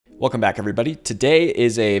Welcome back, everybody. Today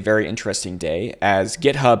is a very interesting day as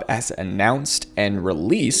GitHub has announced and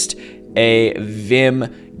released a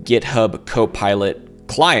Vim GitHub Copilot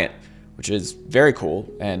client, which is very cool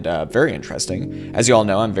and very interesting. As you all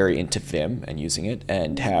know, I'm very into Vim and using it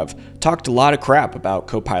and have talked a lot of crap about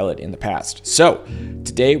Copilot in the past. So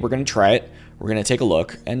today we're going to try it. We're going to take a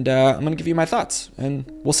look and I'm going to give you my thoughts and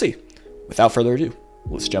we'll see. Without further ado,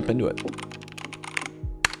 let's jump into it.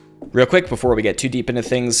 Real quick, before we get too deep into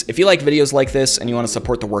things, if you like videos like this and you want to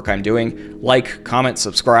support the work I'm doing, like, comment,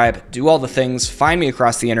 subscribe, do all the things, find me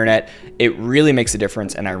across the internet. It really makes a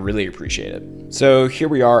difference and I really appreciate it. So here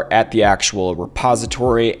we are at the actual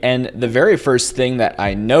repository, and the very first thing that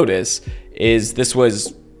I notice is this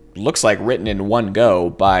looks like written in one go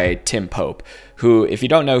by Tim Pope, who, if you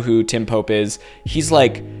don't know who Tim Pope is, he's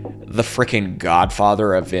like the freaking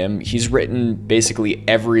godfather of Vim. He's written basically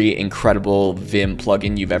every incredible Vim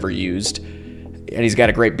plugin you've ever used, and he's got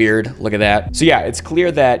a great beard. Look at that. So yeah, it's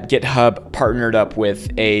clear that GitHub partnered up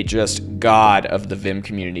with a just god of the Vim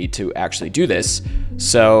community to actually do this.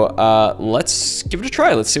 So let's give it a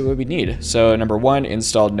try. Let's see what we need. So number one,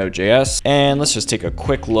 installed Node.js, and let's just take a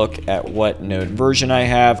quick look at what Node version I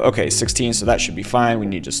have. Okay, 16, so that should be fine. We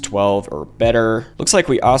need just 12 or better. Looks like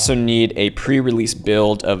we also need a pre-release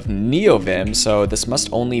build of neovim, so this must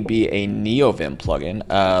only be a neovim plugin.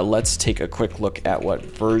 Let's take a quick look at what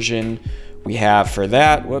version we have for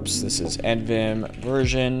that. Whoops, this is nvim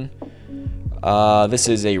version. This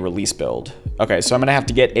is a release build. Okay, so I'm gonna have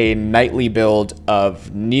to get a nightly build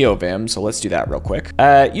of neovim, so let's do that real quick.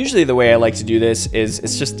 Usually the way I like to do this is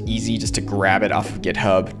it's just easy just to grab it off of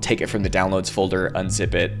GitHub, take it from the downloads folder,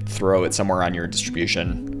 unzip it, throw it somewhere on your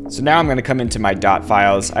distribution. So now I'm gonna come into my dot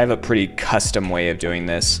files. I have a pretty custom way of doing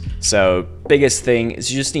this. So biggest thing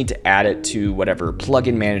is you just need to add it to whatever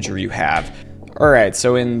plugin manager you have. All right,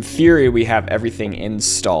 so in theory, we have everything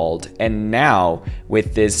installed. And now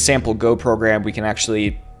with this sample Go program, we can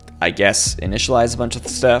actually, I guess, initialize a bunch of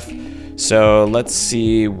stuff. So let's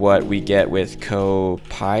see what we get with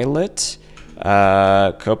Copilot.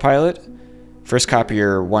 Copilot, first copy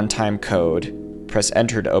your one-time code, press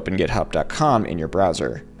enter to open github.com in your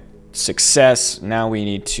browser. Success, now we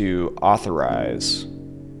need to authorize.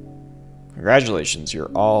 Congratulations,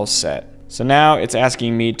 you're all set. So now it's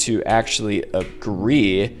asking me to actually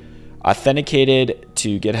agree, authenticated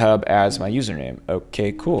to GitHub as my username.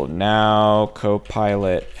 Okay, cool. Now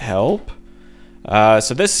Copilot help.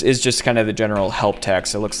 So this is just kind of the general help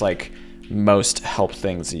text. It looks like most help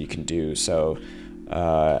things that you can do. So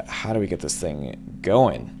how do we get this thing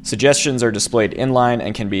going? Suggestions are displayed inline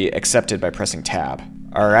and can be accepted by pressing tab.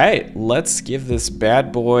 All right, let's give this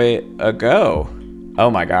bad boy a go. Oh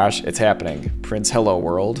my gosh, it's happening. Prince hello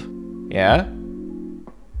world. Yeah?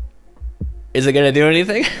 Is it gonna do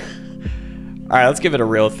anything? All right, let's give it a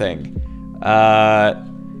real thing.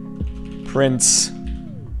 Prince,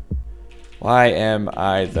 why am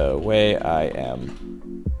I the way I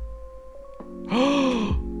am?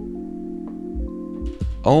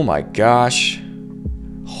 Oh my gosh.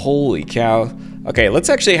 Holy cow. Okay, let's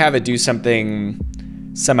actually have it do something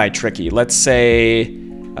semi-tricky. Let's say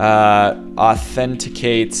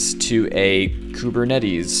authenticates to a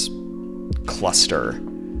Kubernetes cluster.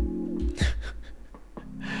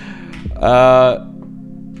 Not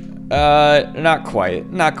quite.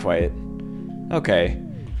 Okay.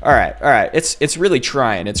 All right. It's really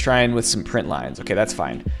trying. It's trying with some print lines. Okay, that's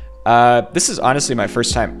fine. This is honestly my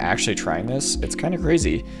first time actually trying this. It's kind of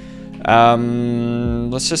crazy.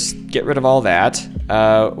 Let's just get rid of all that.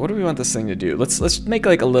 What do we want this thing to do? Let's make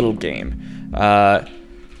like a little game.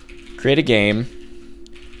 Create a game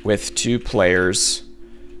with 2 players.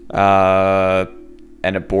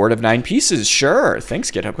 And a board of 9 pieces. Sure. Thanks,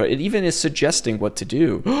 GitHub. It even is suggesting what to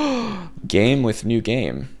do. Game with new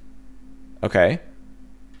game. Okay.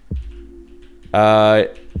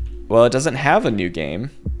 Well, it doesn't have a new game.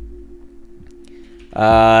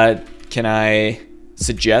 Can I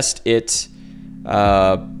suggest it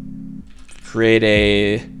create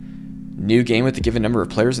a new game with the given number of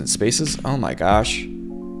players and spaces? Oh my gosh.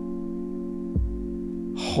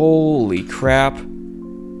 Holy crap.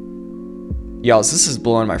 Y'all, this is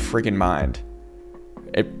blowing my freaking mind.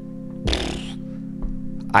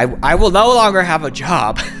 I will no longer have a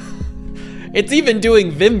job. It's even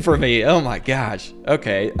doing Vim for me. Oh my gosh.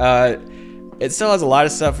 Okay. It still has a lot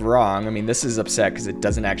of stuff wrong. I mean, this is upset because it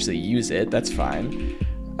doesn't actually use it. That's fine.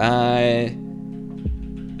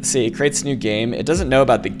 Let's see, it creates a new game. It doesn't know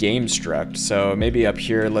about the game struct. So maybe up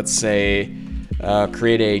here, let's say,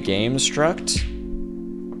 create a game struct.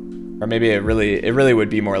 Or maybe it really would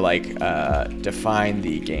be more like define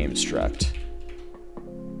the game struct.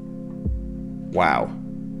 Wow.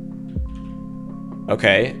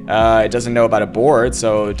 Okay, it doesn't know about a board,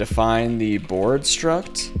 so define the board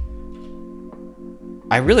struct.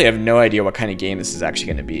 I really have no idea what kind of game this is actually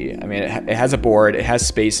going to be. I mean, it has a board, it has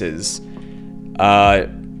spaces. Oh,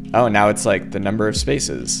 now it's like the number of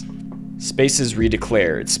spaces. Spaces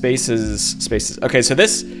redeclared, spaces. Okay, so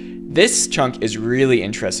this chunk is really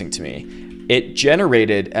interesting to me. It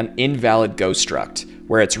generated an invalid go struct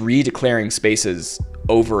where it's redeclaring spaces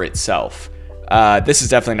over itself. This is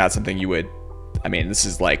definitely not something you would, I mean, this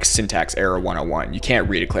is like syntax error 101. You can't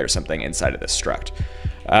redeclare something inside of this struct.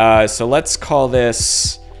 So let's call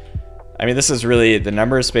this, I mean, this is really the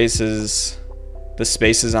number of spaces, the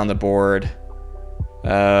spaces on the board.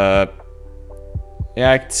 Yeah,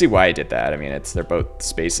 I can see why I did that. I mean, they're both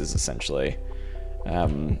spaces essentially.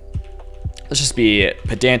 Let's just be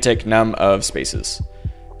pedantic num of spaces.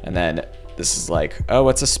 And then this is like, oh,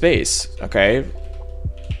 what's a space? Okay.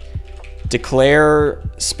 Declare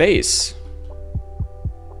space.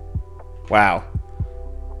 Wow.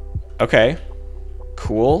 Okay.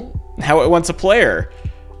 Cool. Now it wants a player.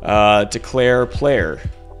 Declare player.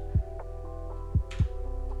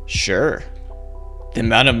 Sure. The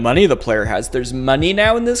amount of money the player has. There's money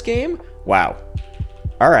now in this game? Wow.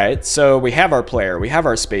 All right, so we have our player, we have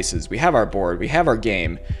our spaces, we have our board, we have our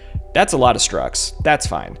game. That's a lot of structs. That's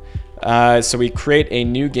fine. So we create a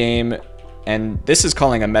new game, and this is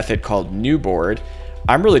calling a method called new board.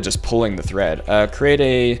 I'm really just pulling the thread. Create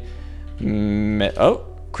a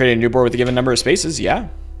new board with a given number of spaces. Yeah.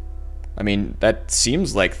 I mean, that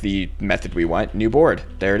seems like the method we want. New board.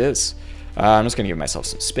 There it is. I'm just gonna give myself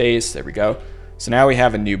some space. There we go. So now we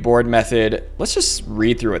have a new board method. Let's just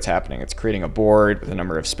read through what's happening. It's creating a board with a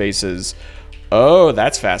number of spaces. Oh,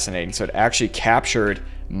 that's fascinating. So it actually captured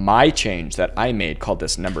my change that I made called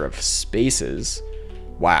this number of spaces.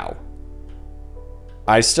 Wow.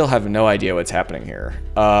 I still have no idea what's happening here.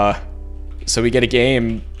 So we get a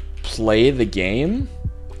game, play the game.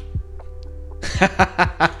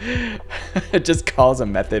 It just calls a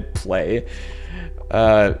method play.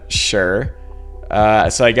 Sure.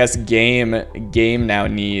 So I guess game now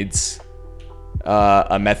needs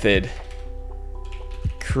a method.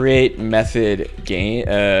 Create method game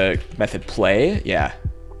method play. Yeah.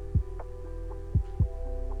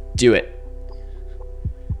 Do it.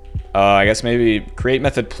 I guess maybe create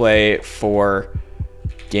method play for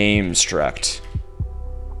game struct.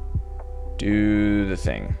 Do the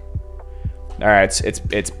thing. All right, it's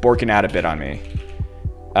borking out a bit on me.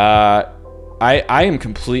 I am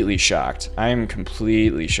completely shocked. I am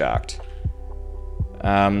completely shocked.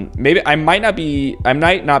 Maybe I might not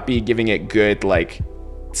be giving it good, like,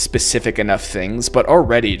 specific enough things, but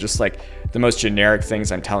already just like the most generic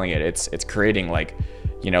things I'm telling it, it's creating, like,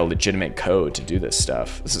 you know, legitimate code to do this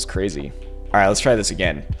stuff. This is crazy. All right, let's try this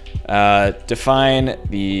again. Define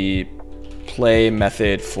the play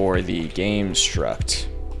method for the game struct.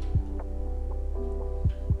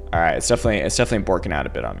 All right, it's definitely borking out a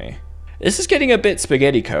bit on me. This is getting a bit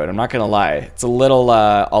spaghetti code, I'm not gonna lie. It's a little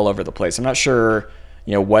all over the place. I'm not sure,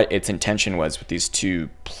 you know, what its intention was with these two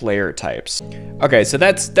player types. Okay, so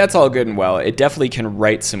that's all good and well. It definitely can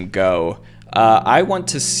write some Go. I want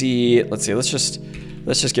to see, let's see, let's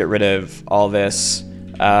just get rid of all this.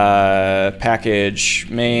 Package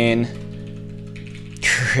main,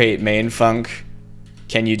 create main func.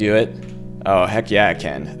 Can you do it? Oh, heck yeah, I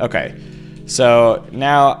can. Okay, so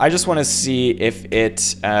now I just want to see if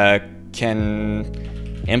it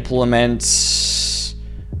can implement,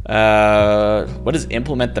 what does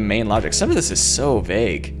implement the main logic? Some of this is so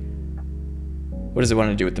vague. What does it want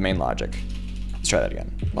to do with the main logic? Let's try that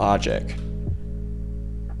again. Logic.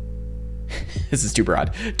 This is too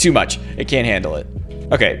broad, too much. It can't handle it.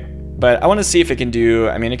 Okay, but I want to see if it can do,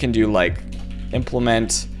 I mean, it can do like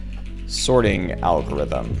implement sorting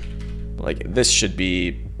algorithm. Like this should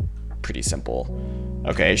be pretty simple.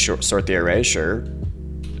 Okay, sort the array, sure.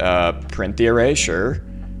 Print the array, sure.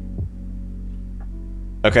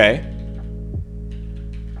 Okay.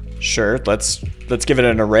 Sure, let's give it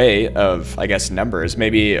an array of, I guess, numbers.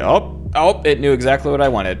 Maybe, oh, it knew exactly what I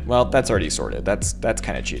wanted. Well, that's already sorted. That's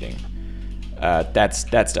kind of cheating. That's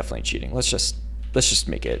definitely cheating. Let's just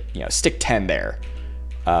make it, you know, stick 10 there.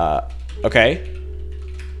 Okay.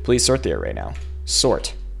 Please sort the array now.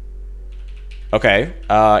 Sort. Okay.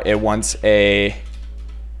 It wants a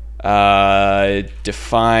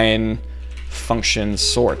define function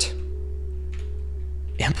sort.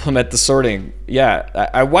 Implement the sorting. Yeah,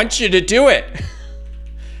 I want you to do it.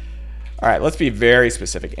 All right, let's be very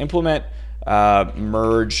specific. Implement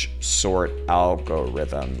merge sort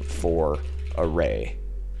algorithm for array.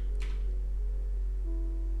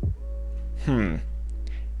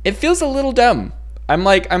 It feels a little dumb.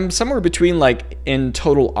 I'm somewhere between like in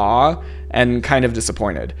total awe and kind of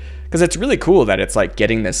disappointed, because it's really cool that it's like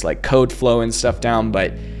getting this like code flow and stuff down,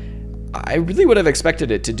 but I really would have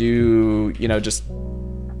expected it to do, you know, just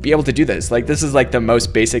be able to do this. Like, this is like the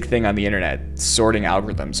most basic thing on the internet, sorting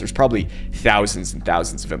algorithms. There's probably thousands and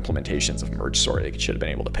thousands of implementations of merge sort it should have been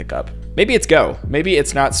able to pick up. Maybe it's Go. Maybe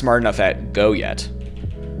it's not smart enough at Go yet.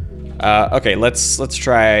 Okay, let's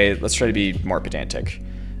try to be more pedantic.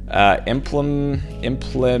 Implement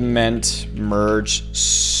merge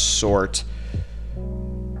sort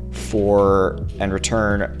for and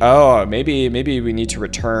return. Oh, maybe we need to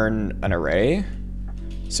return an array.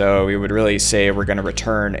 So we would really say we're going to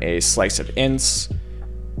return a slice of ints,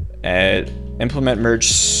 implement merge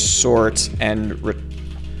sort, and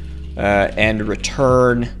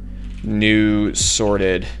return new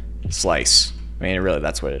sorted slice. I mean, really,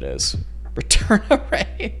 that's what it is. Return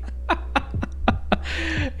array.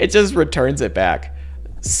 It just returns it back.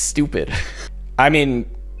 Stupid. I mean,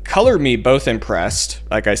 color me both impressed,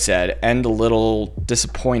 like I said, and a little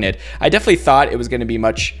disappointed. I definitely thought it was going to be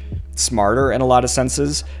much smarter in a lot of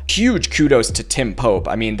senses. Huge kudos to Tim Pope.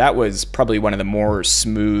 I mean, that was probably one of the more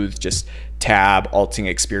smooth, just tab alting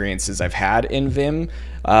experiences I've had in Vim,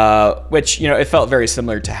 which, you know, it felt very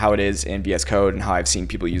similar to how it is in VS Code and how I've seen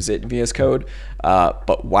people use it in VS Code.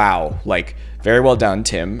 But wow, like, very well done,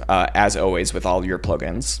 Tim, as always with all your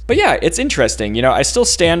plugins. But yeah, it's interesting. You know, I still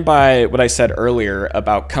stand by what I said earlier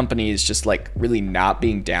about companies just like really not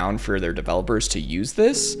being down for their developers to use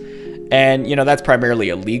this. And, you know, that's primarily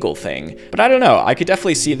a legal thing. But I don't know. I could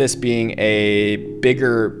definitely see this being a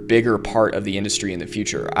bigger part of the industry in the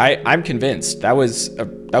future. I'm convinced. That was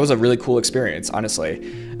a really cool experience,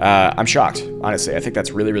 honestly. I'm shocked, honestly. I think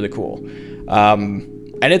that's really, really cool.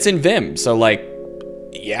 And it's in Vim, so like,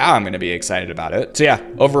 yeah, I'm gonna be excited about it. So yeah,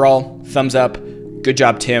 overall, thumbs up. Good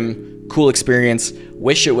job, Tim. Cool experience.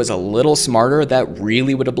 Wish it was a little smarter. That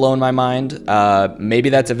really would have blown my mind. Maybe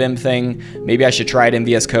that's a Vim thing. Maybe I should try it in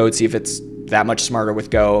VS Code, see if it's that much smarter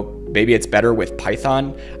with Go. Maybe it's better with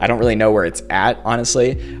Python. I don't really know where it's at,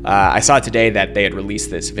 honestly. I saw today that they had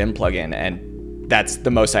released this Vim plugin, and that's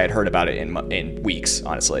the most I had heard about it in weeks,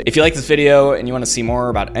 honestly. If you like this video and you want to see more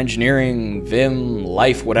about engineering, Vim,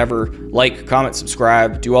 life, whatever, like, comment,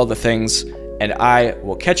 subscribe, do all the things, and I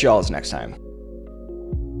will catch you all next time.